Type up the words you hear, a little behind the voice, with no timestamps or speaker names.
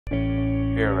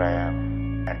Here I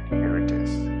am, and here it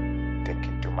is,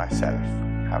 thinking to myself,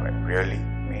 have I really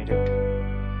made it?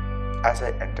 As I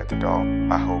enter the door,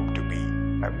 I hope to be,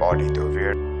 my body though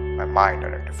weird, my mind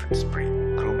on a different spree,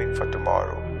 grooming for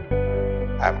tomorrow.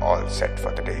 I'm all set for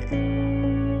the day.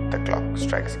 The clock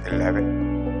strikes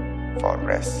 11, for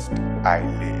rest I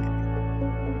lay.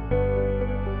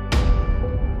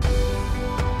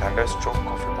 Thunderstroke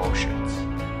of emotions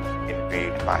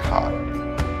invade my heart,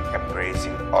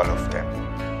 embracing all of them.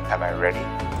 Am I ready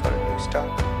for a new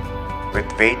start? With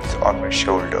weights on my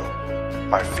shoulder,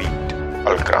 my feet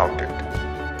all grounded,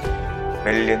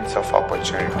 millions of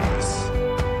opportunities.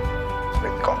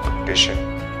 With competition,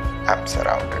 I'm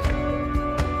surrounded.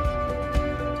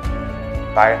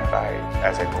 By and by,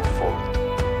 as I go forth,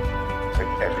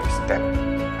 with every step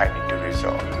I need to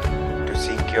resolve to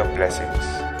seek your blessings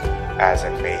as I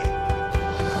may.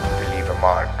 To leave a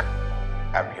mark,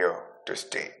 I'm here to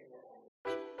stay.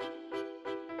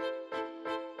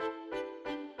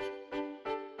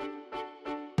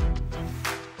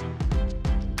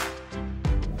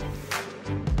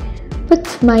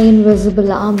 With my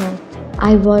invisible armor,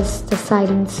 I was the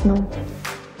silent snow.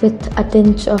 With a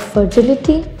tinge of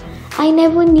fragility, I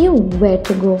never knew where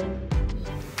to go.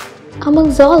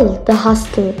 Amongst all the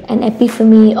hustle and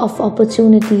epiphany of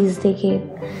opportunities they gave,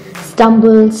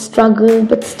 stumbled, struggled,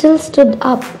 but still stood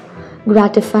up,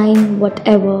 gratifying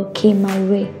whatever came my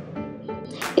way.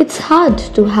 It's hard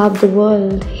to have the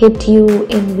world hit you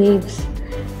in waves,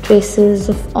 traces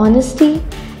of honesty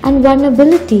and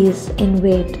vulnerabilities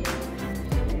invade.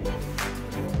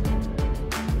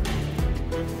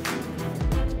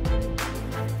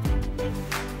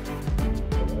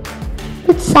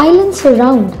 With silence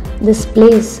around, this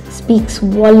place speaks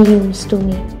volumes to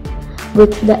me.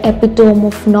 With the epitome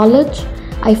of knowledge,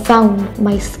 I found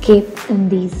my escape in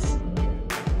these.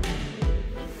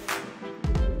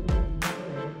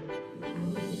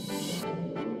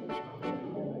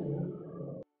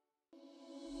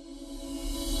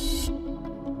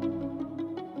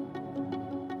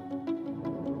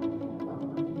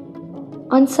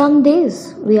 On some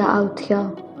days, we are out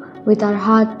here with our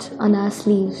heart on our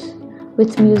sleeves,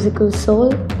 with musical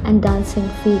soul and dancing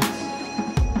feet.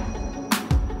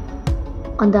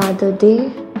 On the other day,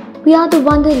 we are the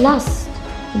wanderlust,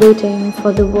 waiting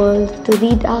for the world to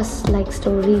read us like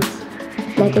stories,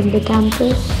 letting the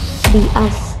campus be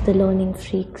us, the learning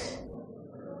freaks.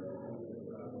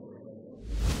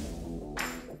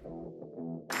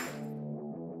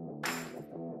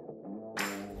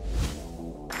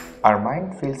 Our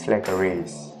mind feels like a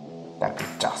race that we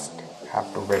just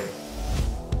have to win.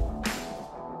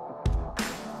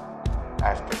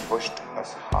 As they pushed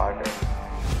us harder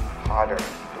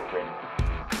to win.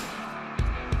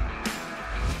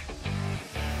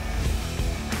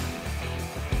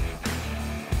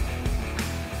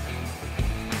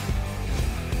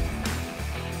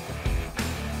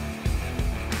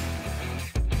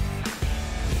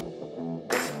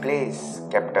 This place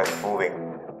kept us moving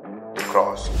to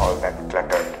cross all that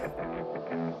cluttered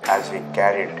as we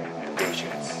carried the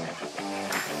patience.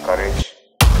 Courage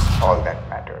is all that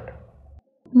mattered.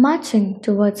 Marching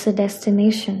towards a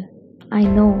destination, I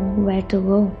know where to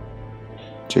go.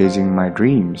 Chasing my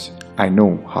dreams, I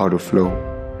know how to flow.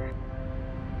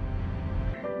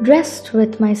 Dressed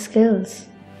with my skills,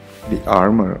 The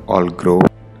armor all grown.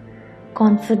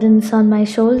 confidence on my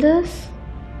shoulders,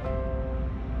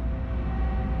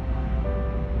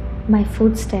 my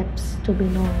footsteps to be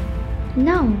known.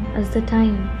 Now is the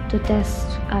time to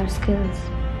test our skills.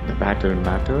 The battle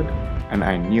mattered, and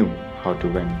I knew how to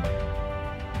win.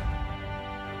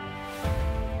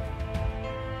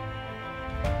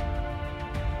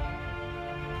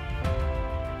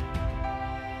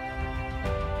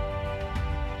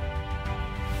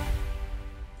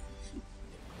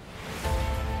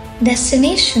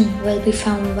 Destination will be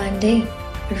found one day,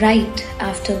 right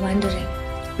after wandering.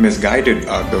 Misguided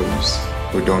are those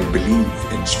who don't believe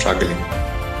in struggling.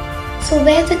 So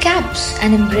wear the caps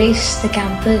and embrace the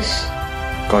campus.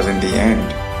 Cause in the end,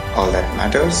 all that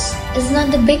matters It's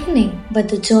not the beginning, but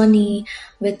the journey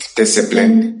with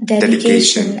discipline,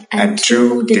 dedication, and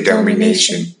true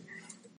determination.